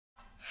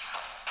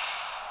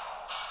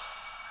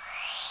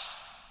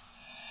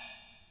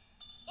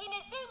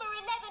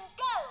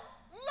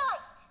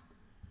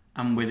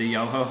And with a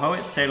yo-ho-ho,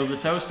 it's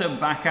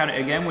TaleOfTheToaster back at it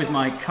again with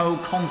my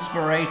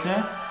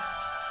co-conspirator.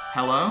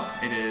 Hello,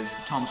 it is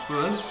Tom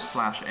Spoors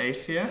 /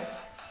 Ace here.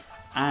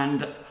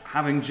 And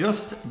having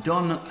just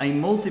done a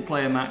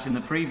multiplayer match in the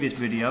previous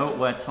video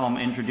where Tom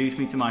introduced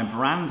me to my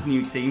brand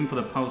new team for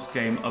the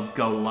post-game of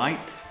Go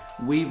Light,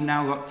 we've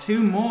now got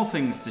two more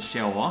things to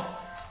show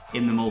off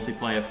in the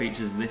multiplayer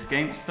features of this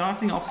game,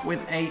 starting off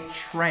with a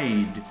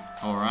trade.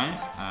 Alright,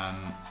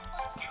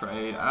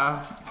 trade,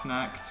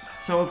 connect.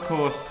 So of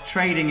course,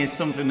 trading is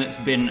something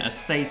that's been a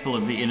staple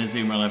of the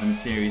Inazuma 11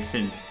 series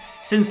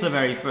since the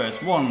very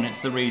first one. It's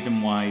the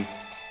reason why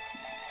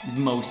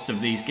most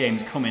of these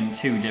games come in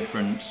two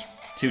different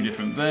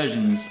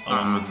versions,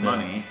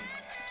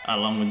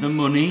 along with the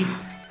money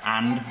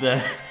and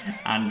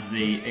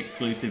the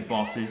exclusive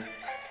bosses.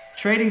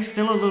 Trading's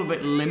still a little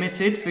bit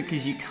limited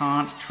because you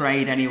can't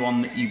trade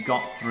anyone that you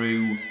got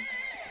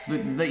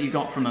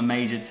from a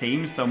major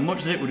team. So much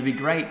as it would be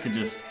great to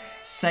just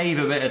save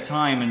a bit of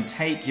time and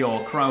take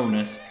your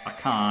Cronus, I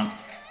can't.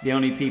 The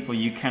only people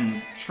you can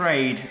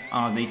trade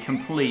are the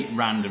complete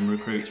random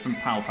recruits from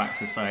Pal Pack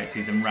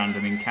societies and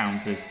random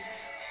encounters.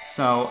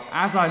 So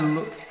as I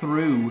look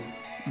through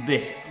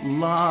this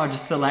large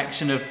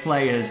selection of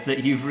players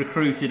that you've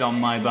recruited on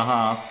my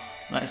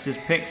behalf, let's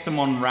just pick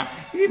someone.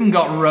 You've even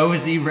got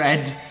Rosy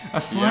Red,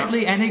 a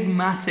slightly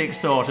enigmatic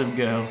sort of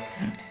girl.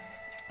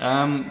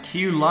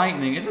 Q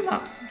Lightning, isn't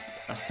that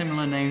a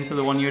similar name to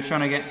the one you're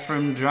trying to get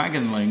from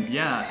Dragon Link?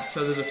 Yeah,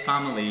 so there's a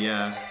family,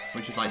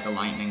 which is like the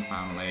Lightning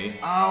family.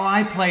 Oh,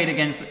 I played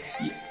against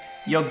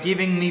You're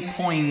giving me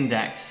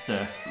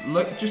Poindexter.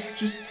 Look, just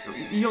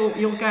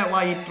you'll get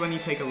why when you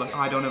take a look. Oh,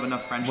 I don't have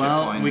enough friendship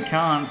points. Well, we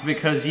can't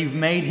because you've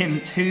made him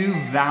too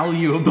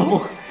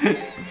valuable.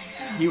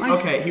 He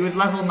was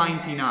level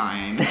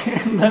 99.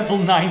 Level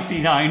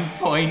 99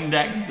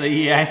 Poindexter,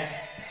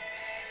 yes.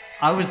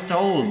 I was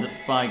told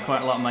by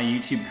quite a lot of my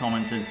YouTube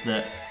commenters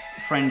that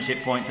friendship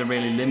points are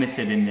really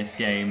limited in this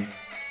game.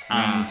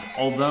 And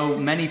although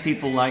many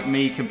people like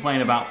me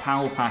complain about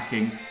pal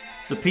packing,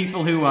 the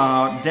people who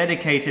are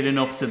dedicated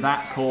enough to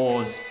that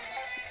cause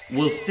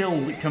will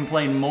still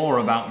complain more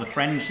about the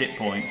friendship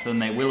points than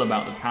they will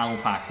about the pal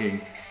packing.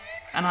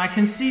 And I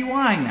can see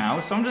why now,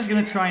 so I'm just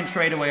going to try and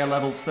trade away a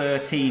level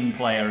 13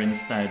 player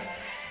instead.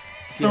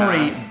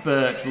 Sorry,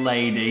 Bert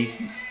Lady,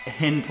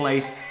 in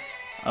place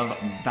of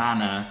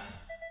Banner.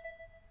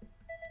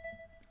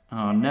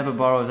 Oh, never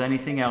borrows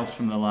anything else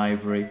from the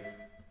library.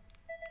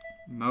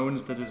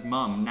 Moans that his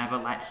mum never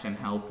lets him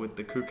help with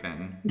the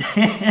cooking.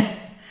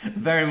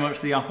 Very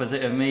much the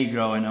opposite of me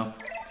growing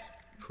up.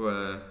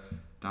 Poor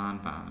Dan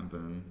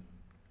Bannerburn.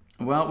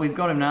 Well, we've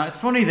got him now. It's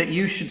funny that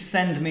you should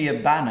send me a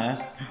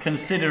banner,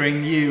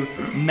 considering you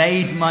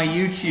made my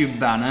YouTube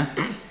banner.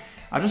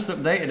 I just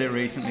updated it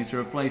recently to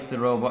replace the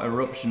robot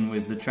eruption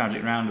with the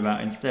tragic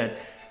roundabout instead.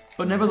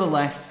 But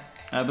nevertheless,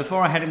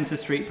 before I head into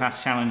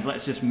StreetPass Challenge,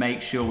 let's just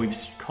make sure we've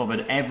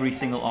covered every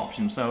single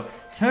option. So,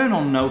 turn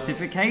on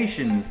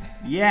notifications.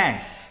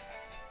 Yes!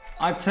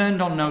 I've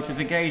turned on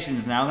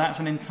notifications now. That's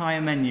an entire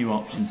menu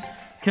option.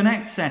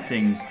 Connect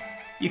settings.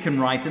 You can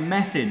write a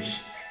message.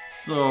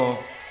 So,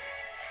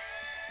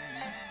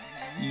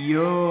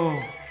 yo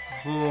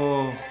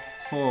ho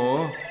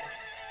ho,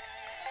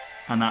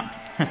 and that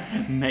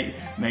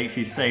makes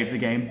you save the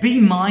game. Be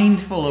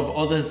mindful of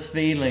others'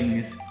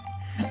 feelings.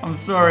 I'm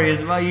sorry,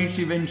 is my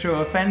YouTube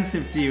intro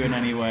offensive to you in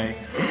any way?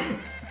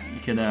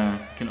 You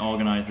can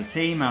organise the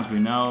team, as we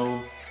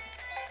know.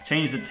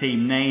 Change the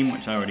team name,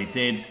 which I already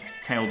did.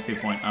 Tail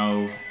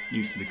 2.0,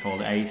 used to be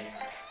called Ace.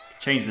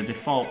 Change the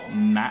default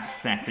match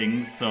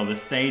settings, so the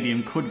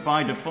stadium could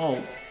by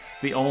default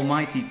be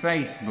Almighty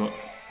Faith, but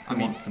who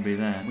wants to be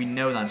there? We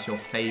know that's your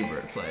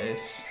favourite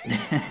place.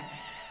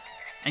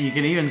 And you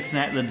can even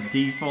set the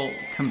default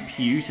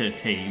computer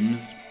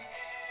teams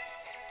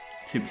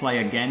to play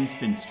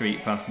against in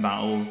StreetPass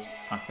battles,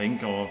 I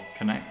think, or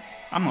connect.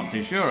 I'm not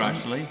too sure,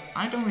 actually.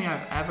 I don't think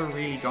I've ever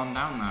really gone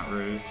down that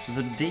route. So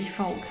the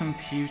default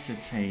computer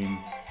team.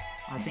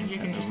 I think you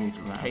can just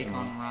take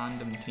on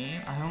random team.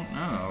 I don't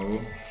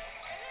know.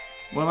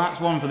 Well, that's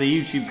one for the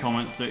YouTube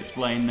comments to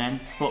explain then.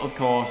 But of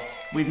course,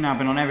 we've now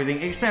been on everything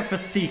except for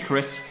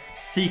Secret.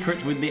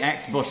 Secret with the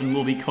X button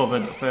will be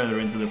covered further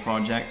into the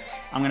project.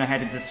 I'm going to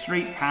head into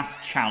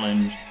StreetPass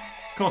Challenge.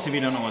 Of course, if you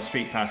don't know what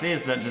StreetPass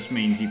is, that just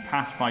means you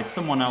pass by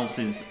someone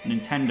else's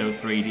Nintendo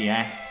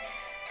 3DS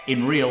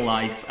in real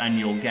life and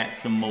you'll get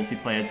some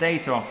multiplayer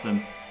data off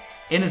them.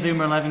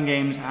 Inazuma 11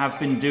 games have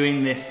been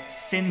doing this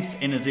since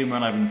Inazuma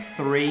 11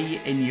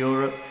 3 in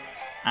Europe,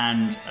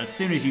 and as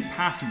soon as you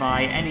pass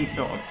by any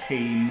sort of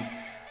team,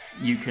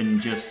 you can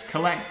just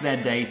collect their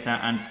data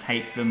and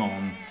take them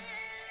on.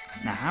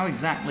 Now, how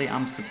exactly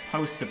I'm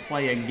supposed to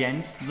play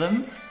against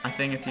them? I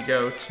think if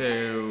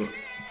you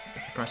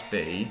press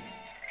B,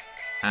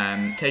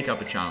 take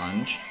up a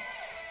challenge.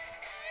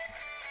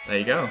 There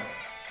you go.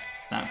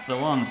 That's the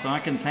one. So I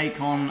can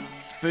take on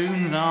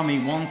Spoon's army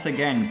once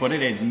again, but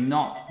it is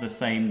not the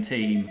same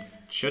team.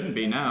 Shouldn't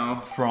be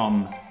now.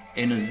 From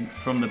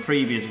the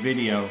previous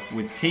video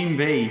with Team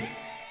B.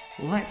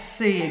 Let's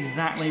see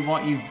exactly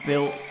what you've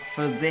built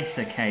for this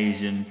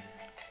occasion.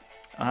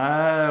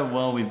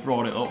 Well, we've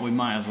brought it up. We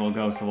might as well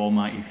go to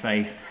Almighty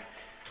Faith.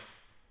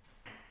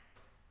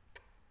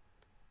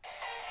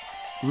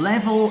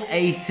 Level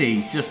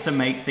 80, just to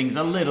make things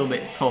a little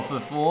bit tougher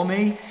for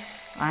me.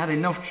 I had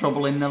enough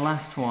trouble in the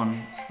last one.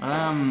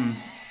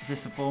 Is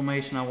this a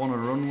formation I want to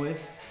run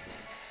with?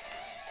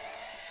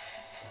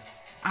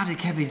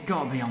 Adekebe's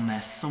got to be on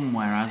there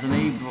somewhere, hasn't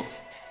he? But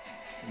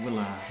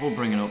we'll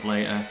bring it up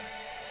later.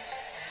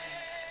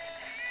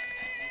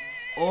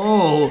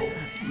 Oh,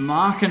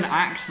 Mark and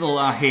Axel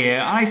are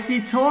here. I see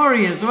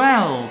Tori as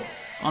well.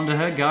 Under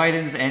her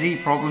guidance, any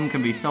problem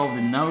can be solved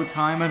in no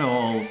time at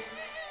all.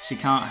 She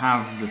can't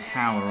have the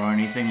tower or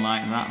anything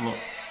like that. Look,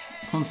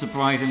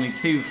 unsurprisingly,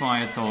 2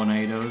 fire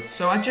tornadoes.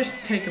 So I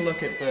just take a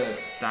look at the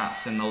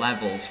stats and the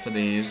levels for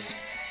these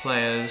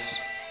players.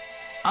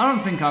 I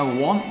don't think I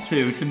want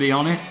to be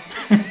honest.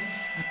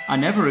 I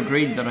never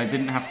agreed that I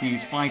didn't have to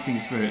use fighting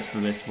spirits for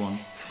this one.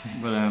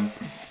 But,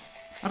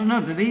 I don't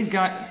know, do these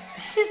guys...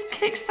 His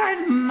kickstart is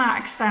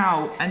maxed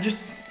out. And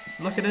just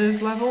look at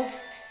his level.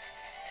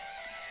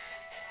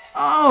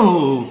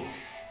 Oh!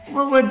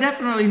 Well, we're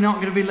definitely not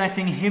going to be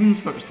letting him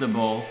touch the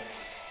ball.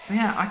 But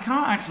yeah, I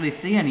can't actually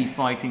see any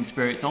fighting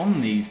spirits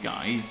on these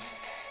guys.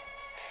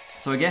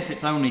 So I guess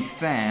it's only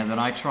fair that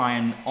I try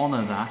and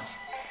honour that.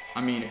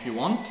 I mean, if you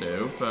want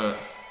to, but...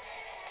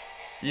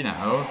 You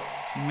know...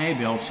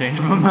 Maybe I'll change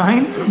my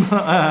mind.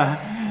 But,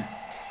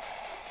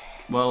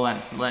 well,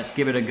 let's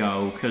give it a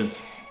go,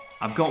 because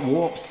I've got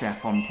Warp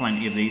Step on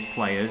plenty of these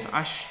players.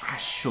 I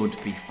should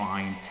be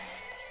fine.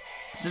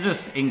 So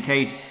just in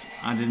case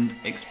I didn't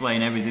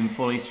explain everything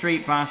fully,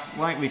 StreetPass,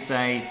 like we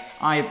say,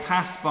 I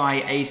passed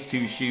by Ace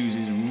 2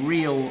 Shoes'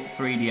 real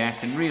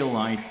 3DS in real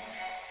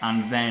life,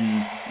 and then,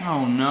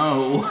 oh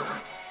no,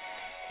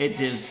 it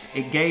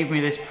gave me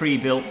this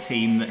pre-built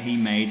team that he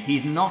made.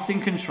 He's not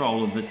in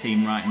control of the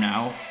team right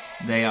now.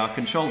 They are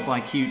controlled by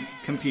cute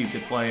computer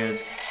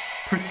players,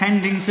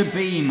 pretending to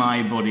be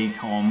my buddy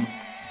Tom.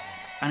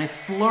 And if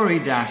Flurry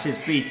Dash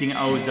is beating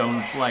Ozone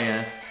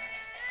Slayer,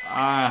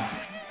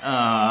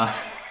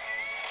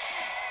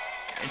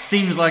 it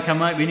seems like I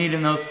might be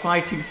needing those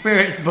fighting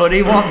spirits,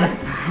 buddy. What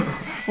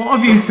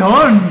have you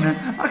done?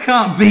 I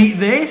can't beat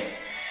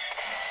this.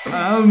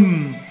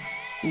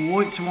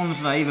 Which ones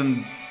should I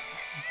even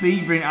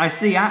be bringing? I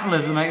see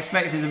Atlas and I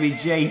expect it to be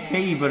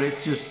JP, but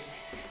it's just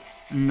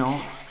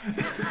not.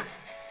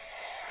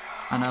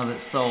 I know that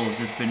Soul's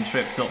just been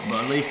tripped up,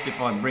 but at least if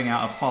I bring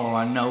out Apollo,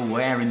 I know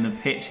where in the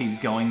pitch he's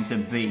going to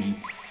be.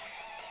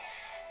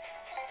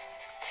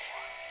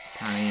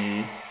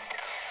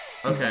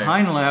 Okay.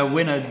 Finally, I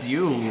win a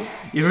duel.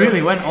 You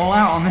really went all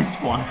out on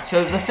this one.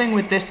 So the thing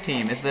with this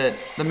team is that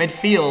the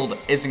midfield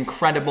is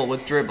incredible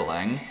with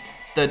dribbling,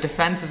 the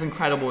defense is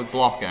incredible with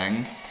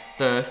blocking,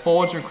 the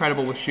forwards are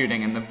incredible with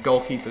shooting, and the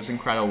goalkeeper's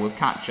incredible with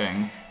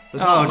catching.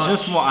 Oh,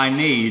 just what I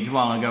need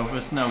while I go for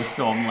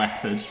Snowstorm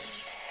Leopard.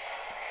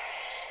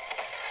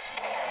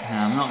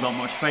 I've not got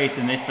much faith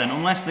in this then,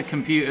 unless the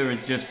computer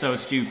is just so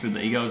stupid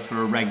that he goes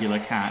for a regular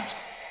catch.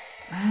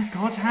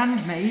 God's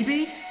Hand,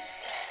 maybe?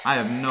 I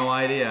have no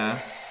idea.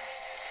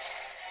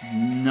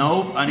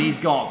 Nope, and he's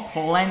got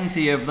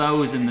plenty of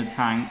those in the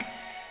tank.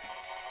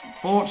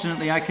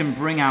 Fortunately, I can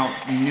bring out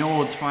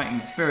Njord's Fighting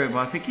Spirit, but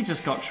I think he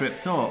just got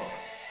tripped up.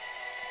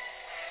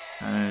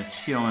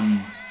 Chion.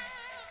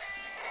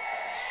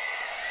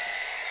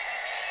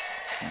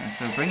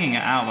 So bringing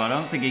it out, but I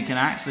don't think he can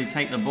actually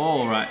take the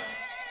ball right.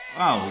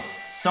 Oh,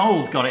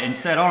 Soul's got it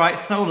instead. Alright,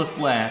 Solar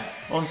Flare.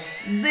 Well,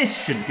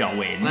 this should go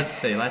in. Let's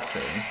see.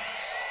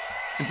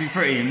 It'd be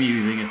pretty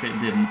amusing if it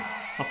didn't.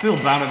 I feel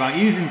bad about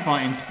using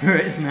Fighting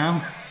Spirits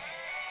now.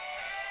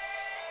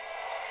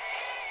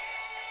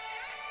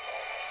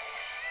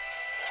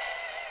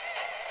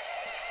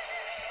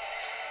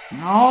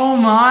 Oh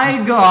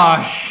my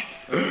gosh!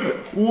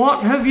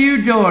 What have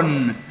you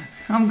done?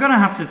 I'm gonna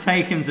have to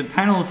take him to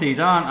penalties,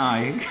 aren't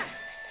I?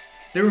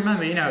 Do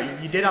remember, you know,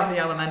 you did have the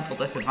elemental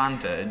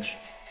disadvantage.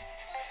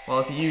 Well,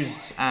 if you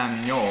used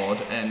Njord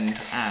and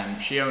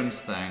Shion's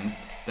thing,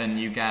 then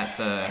you get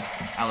the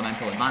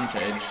elemental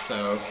advantage,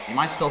 so you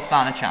might still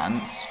stand a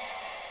chance.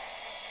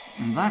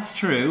 That's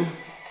true.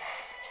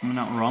 I'm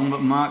not wrong,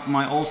 but Mark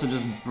might also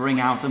just bring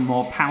out a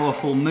more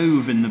powerful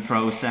move in the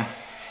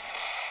process.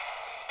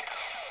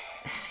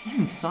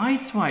 Even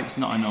Sideswipe's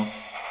not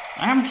enough.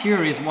 I am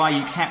curious why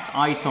you kept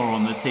Aitor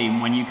on the team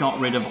when you got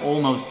rid of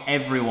almost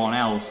everyone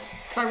else.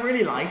 I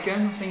really like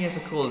him. I think he has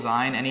a cool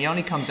design, and he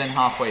only comes in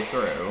halfway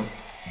through.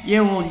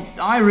 Yeah, well,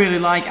 I really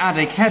like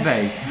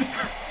Adekebe.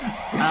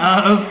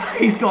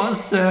 He's got a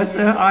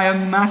Surtur. I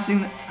am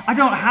mashing... I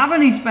don't have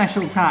any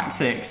special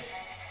tactics.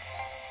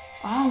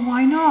 Oh,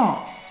 why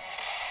not?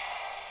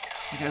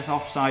 I guess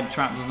offside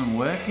trap doesn't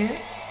work here.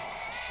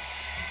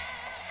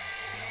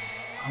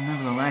 Oh,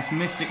 nevertheless,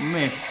 Mystic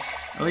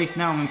Mist. At least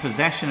now I'm in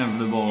possession of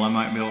the ball, I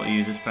might be able to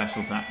use a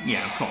special tactic.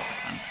 Yeah, of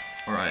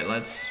course I can. Alright,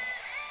 let's...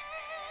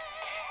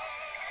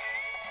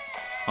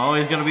 Oh,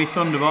 he's going to be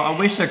Thunderbolt. I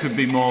wish I could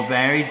be more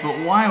varied, but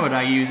why would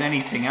I use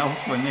anything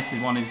else when this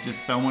one is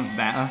just so much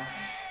better?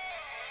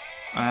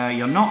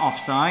 You're not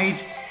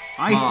offside.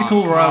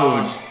 Icicle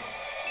Road.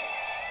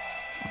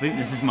 I think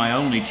this is my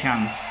only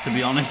chance, to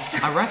be honest.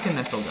 I reckon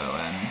this will go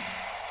in.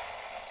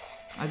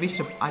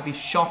 I'd be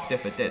shocked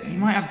if it didn't. You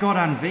might have God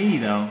Hand V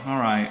though.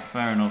 Alright,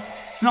 fair enough.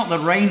 It's not the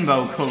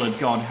rainbow coloured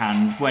God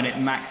Hand when it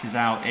maxes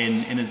out in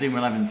Inazuma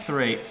 11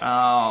 3.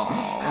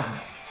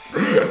 Oh.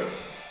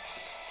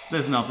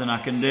 There's nothing I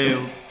can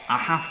do. I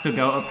have to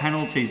go to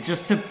penalties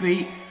just to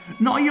beat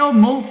not your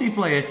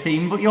multiplayer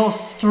team, but your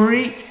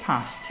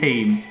StreetPass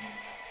team.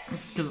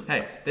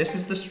 Hey, this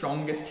is the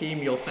strongest team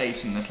you'll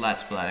face in this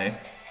Let's Play.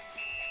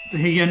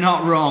 You're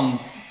not wrong,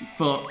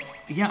 but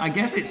yeah, I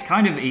guess it's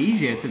kind of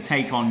easier to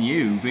take on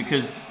you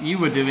because you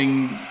were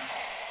going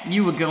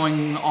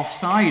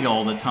offside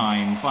all the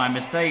time by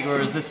mistake,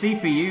 whereas the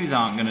CPUs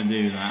aren't going to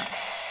do that.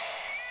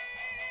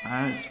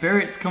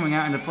 Spirit's coming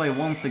out into play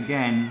once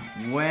again.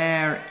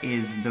 Where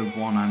is the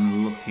one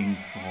I'm looking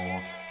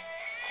for?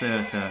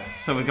 Surtur.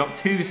 So we've got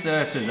two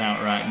Surturs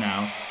out right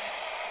now.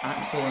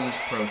 Axel and his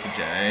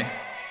protege.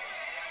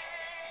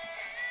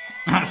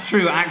 That's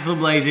true, Axel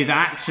Blaze is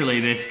actually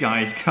this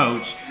guy's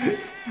coach.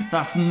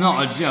 That's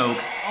not a joke.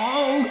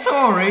 Oh,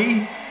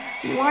 Tori!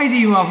 Why do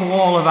you have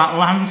Wall of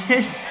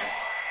Atlantis?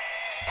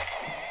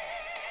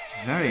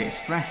 It's very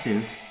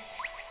expressive.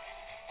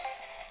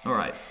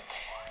 Alright.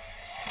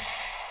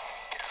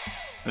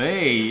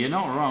 Hey, you're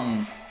not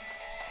wrong.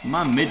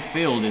 My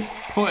midfield is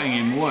putting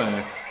in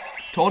work.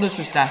 Tortoise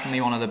is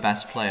definitely one of the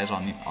best players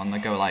on the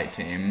Go Light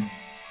team.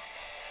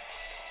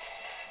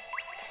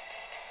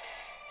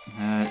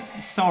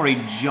 Sorry,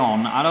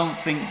 John, I don't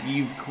think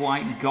you've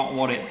quite got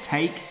what it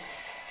takes.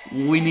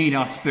 We need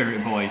our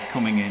Spirit Boys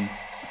coming in.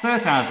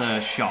 Cert has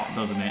a shot,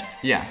 doesn't it?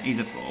 Yeah. He's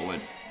a forward.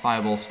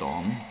 Fireball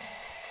Storm.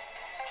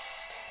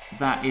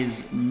 That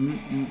is...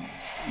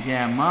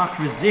 yeah, Mark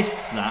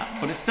resists that,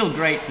 but it's still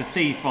great to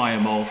see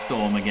Fireball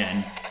Storm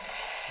again.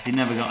 He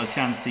never got a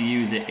chance to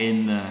use it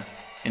in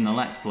the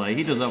Let's Play.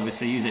 He does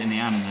obviously use it in the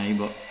anime,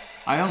 but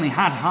I only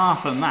had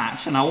half a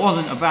match, and I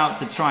wasn't about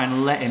to try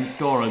and let him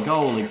score a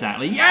goal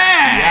exactly.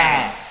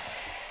 Yes!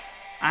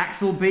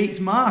 Axel beats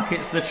Mark,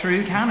 it's the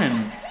true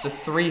canon. The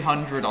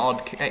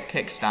 300-odd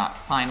kickstart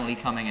finally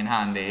coming in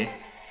handy.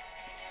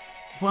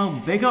 Well,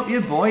 big up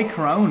your boy,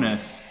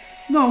 Cronus.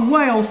 No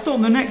way, I'll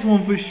stop the next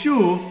one for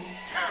sure.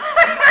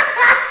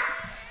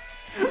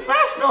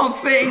 That's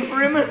not fitting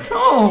for him at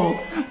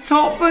all.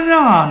 Top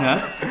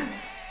banana.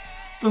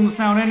 Doesn't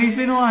sound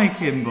anything like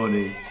him,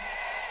 buddy.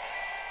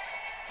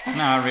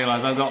 Now I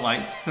realise I've got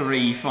like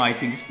 3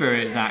 fighting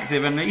spirits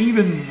active, and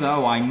even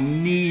though I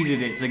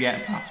needed it to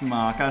get past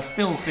Mark, I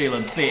still feel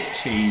a bit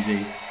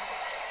cheesy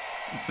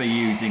for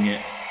using it.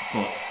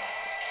 But,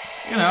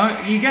 you know,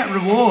 you get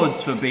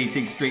rewards for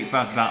beating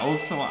StreetPass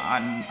battles, so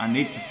I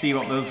need to see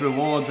what those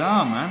rewards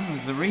are, man.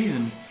 There's a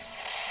reason.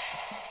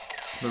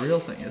 The real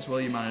thing is,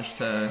 will you manage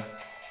to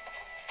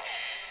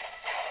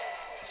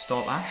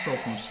stop Axel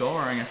from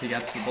scoring if he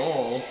gets the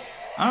ball?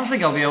 I don't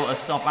think I'll be able to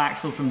stop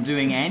Axel from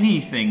doing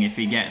anything if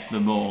he gets the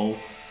ball.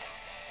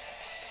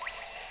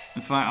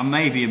 In fact, I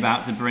may be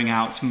about to bring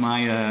out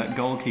my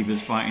goalkeeper's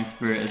fighting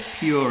spirit as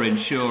pure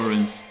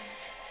insurance,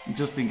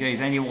 just in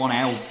case anyone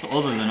else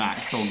other than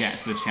Axel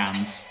gets the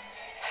chance.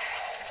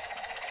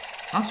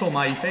 That's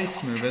Almighty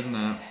Faith's move, isn't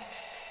it?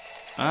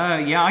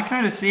 Yeah, I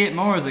kind of see it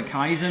more as a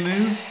Kaiser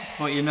move,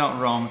 but you're not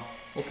wrong.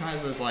 Well,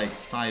 Kaiser's like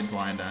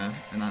sidewinder,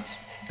 and that's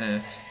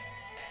it.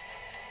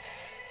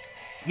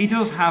 He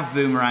does have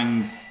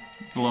Boomerang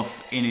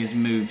Bluff in his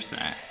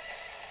moveset.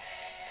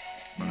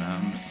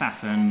 But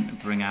Saturn,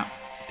 bring out...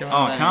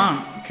 I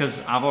can't,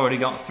 because I've already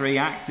got 3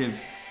 active.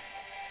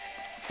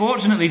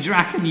 Fortunately,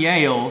 Draken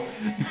Yale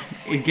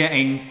is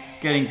getting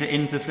to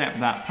intercept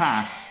that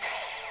pass.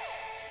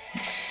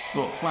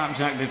 But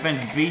Flapjack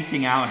Defense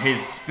beating out his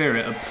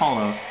spirit,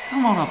 Apollo.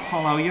 Come on,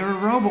 Apollo, you're a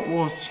Robot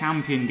Wars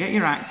champion. Get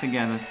your act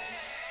together.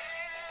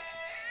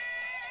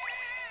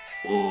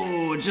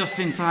 Oh, just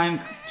in time,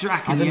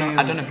 Draken Yale.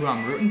 I don't know who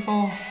I'm rooting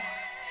for.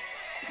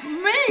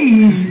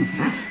 Me!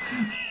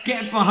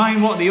 Get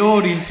behind what the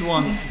audience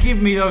wants. Give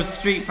me those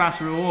StreetPass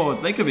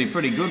rewards. They could be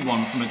pretty good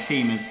ones from a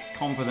team as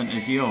competent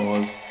as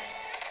yours.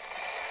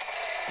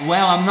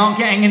 Well, I'm not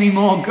getting any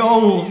more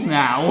goals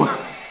now.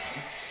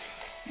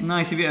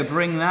 Nice of you to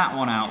bring that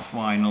one out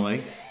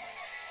finally.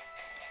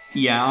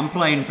 Yeah, I'm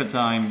playing for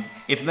time.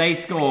 If they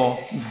score,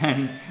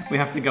 then we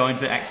have to go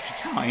into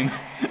extra time.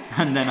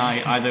 And then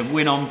I either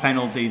win on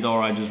penalties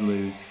or I just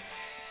lose.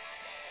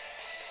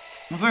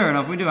 Well, fair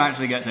enough, we do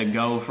actually get to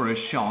go for a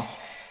shot.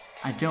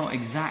 I don't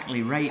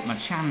exactly rate my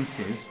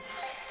chances.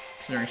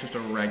 Considering it's just a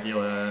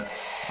regular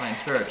Flying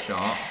Spirit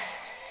shot.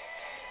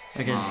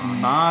 Against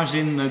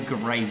Margin the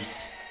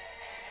Great.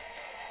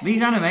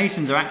 These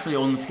animations are actually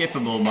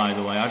unskippable, by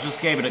the way. I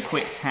just gave it a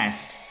quick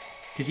test.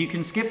 Because you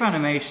can skip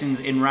animations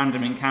in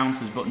random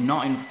encounters, but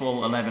not in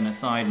full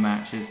 11-a-side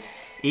matches.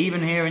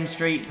 Even here in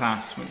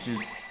StreetPass, which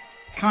is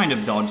kind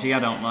of dodgy. I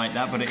don't like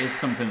that, but it is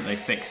something that they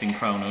fix in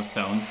Chrono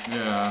Stone.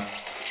 Yeah.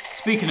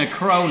 Speaking of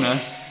Chrono,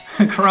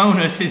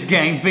 Cronus is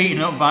getting beaten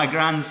up by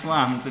Grand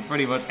Slam to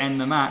pretty much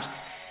end the match.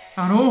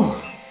 And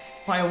oh,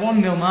 by a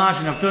 1-0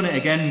 margin, I've done it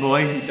again,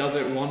 boys. He does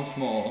it once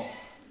more.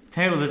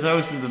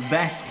 TaleOfTheToaster, the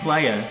best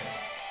player.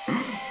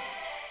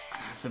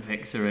 That's a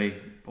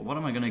victory. But what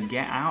am I going to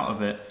get out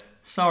of it?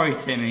 Sorry,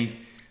 Timmy.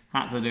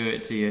 Had to do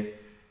it to you.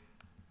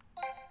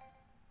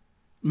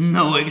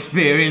 No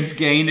experience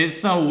gained. It's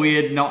so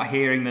weird not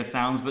hearing the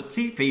sounds, but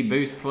TP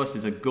Boost Plus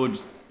is a good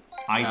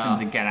item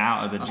to get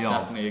out of the job. That's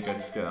definitely a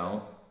good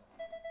skill.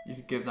 You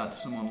could give that to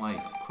someone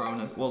like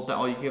Cronus. Well,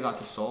 or you could give that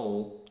to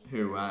Soul,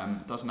 who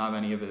doesn't have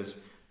any of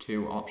his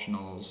 2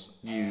 optionals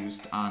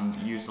used and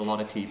used a lot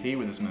of TP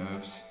with his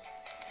moves.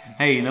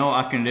 Hey, you know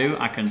what I can do?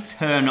 I can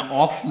turn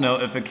off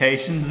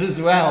notifications as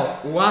well.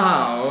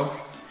 Wow.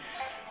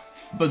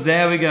 But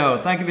there we go.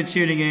 Thank you for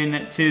tuning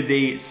in to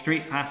the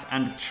Street Pass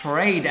and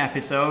Trade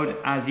episode.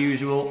 As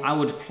usual, I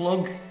would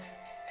plug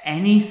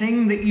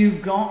anything that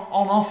you've got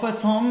on offer,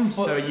 Tom.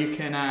 So you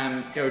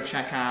can go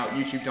check out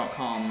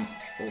youtube.com,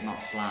 well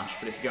not slash,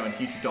 but if you go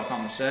into youtube.com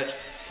and search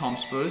Tom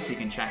Spoors, you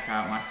can check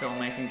out my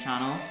filmmaking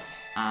channel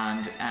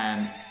and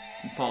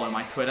follow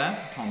my Twitter,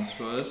 Tom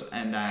Spoors,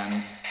 and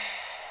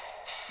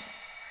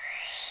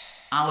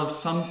I'll have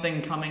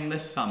something coming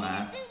this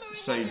summer,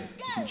 so you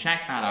can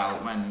check that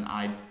out when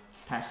I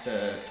test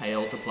a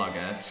tail to plug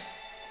it.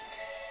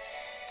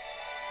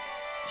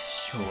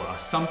 Sure.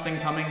 Something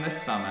coming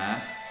this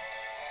summer.